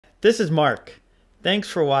This is Mark. Thanks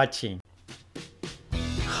for watching.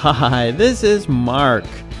 Hi, this is Mark.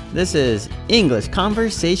 This is English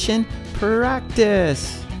Conversation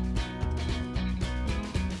Practice.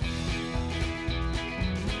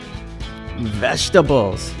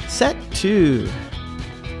 Vegetables, set 2.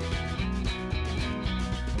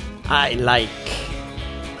 I like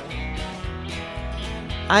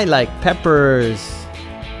peppers.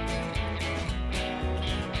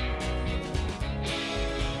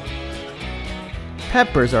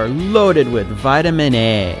 Peppers are loaded with vitamin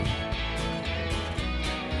A.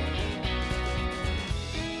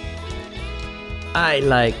 I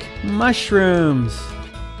like mushrooms.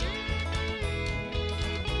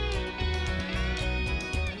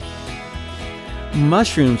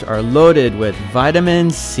 Mushrooms are loaded with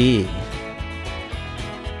vitamin C.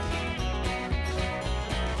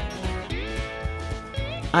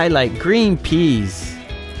 I like green peas.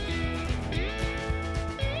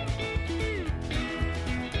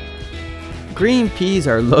 Green peas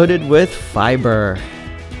are loaded with fiber.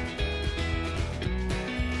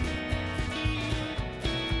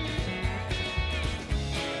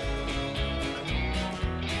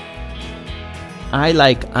 I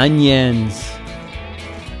like onions.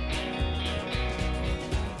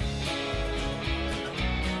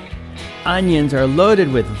 Onions are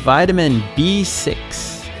loaded with vitamin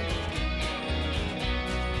B6.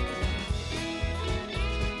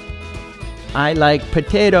 I like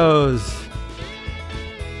potatoes.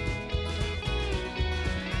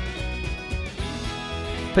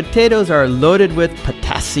 Potatoes are loaded with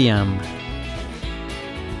potassium.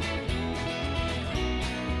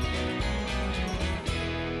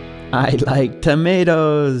 I like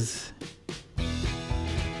tomatoes.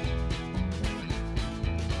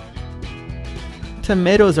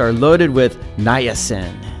 Tomatoes are loaded with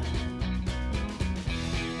niacin.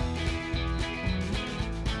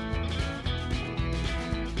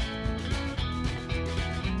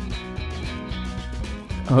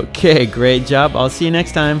 Okay, great job. I'll see you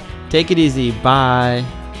next time. Take it easy. Bye.